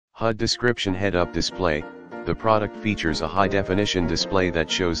HUD description head-up display. The product features a high-definition display that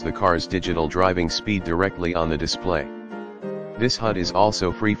shows the car's digital driving speed directly on the display. This HUD is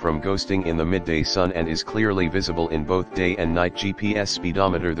also free from ghosting in the midday sun and is clearly visible in both day and night. GPS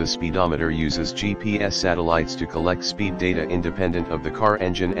speedometer. The speedometer uses GPS satellites to collect speed data independent of the car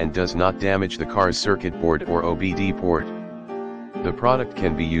engine and does not damage the car's circuit board or OBD port. The product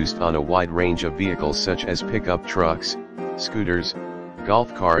can be used on a wide range of vehicles such as pickup trucks, scooters,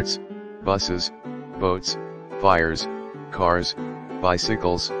 golf carts, buses, boats, fires, cars,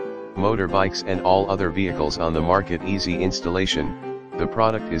 bicycles, motorbikes and all other vehicles on the market. Easy installation. The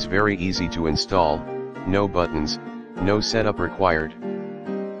product is very easy to install, no buttons, no setup required.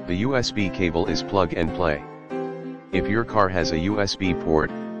 The USB cable is plug and play. If your car has a USB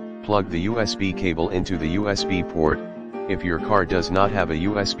port, plug the USB cable into the USB port. If your car does not have a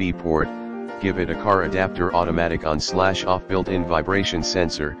USB port, give it a car adapter. Automatic on/off built-in vibration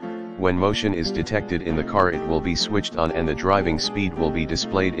sensor. When motion is detected in the car, it will be switched on and the driving speed will be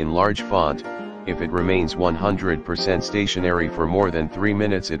displayed in large font. If it remains 100% stationary for more than 3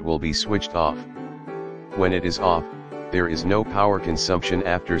 minutes, it will be switched off. When it is off, there is no power consumption.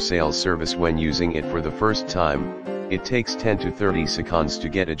 After sales service. When using it for the first time, it takes 10 to 30 seconds to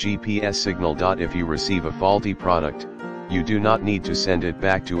get a GPS signal. If you receive a faulty product, you do not need to send it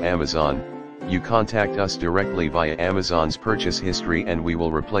back to Amazon. You contact us directly via Amazon's purchase history and we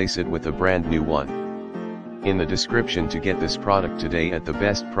will replace it with a brand new one. In the description to get this product today at the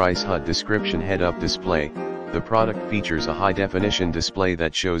best price. HUD description head-up display. The product features a high-definition display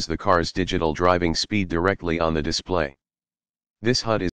that shows the car's digital driving speed directly on the display. This HUD is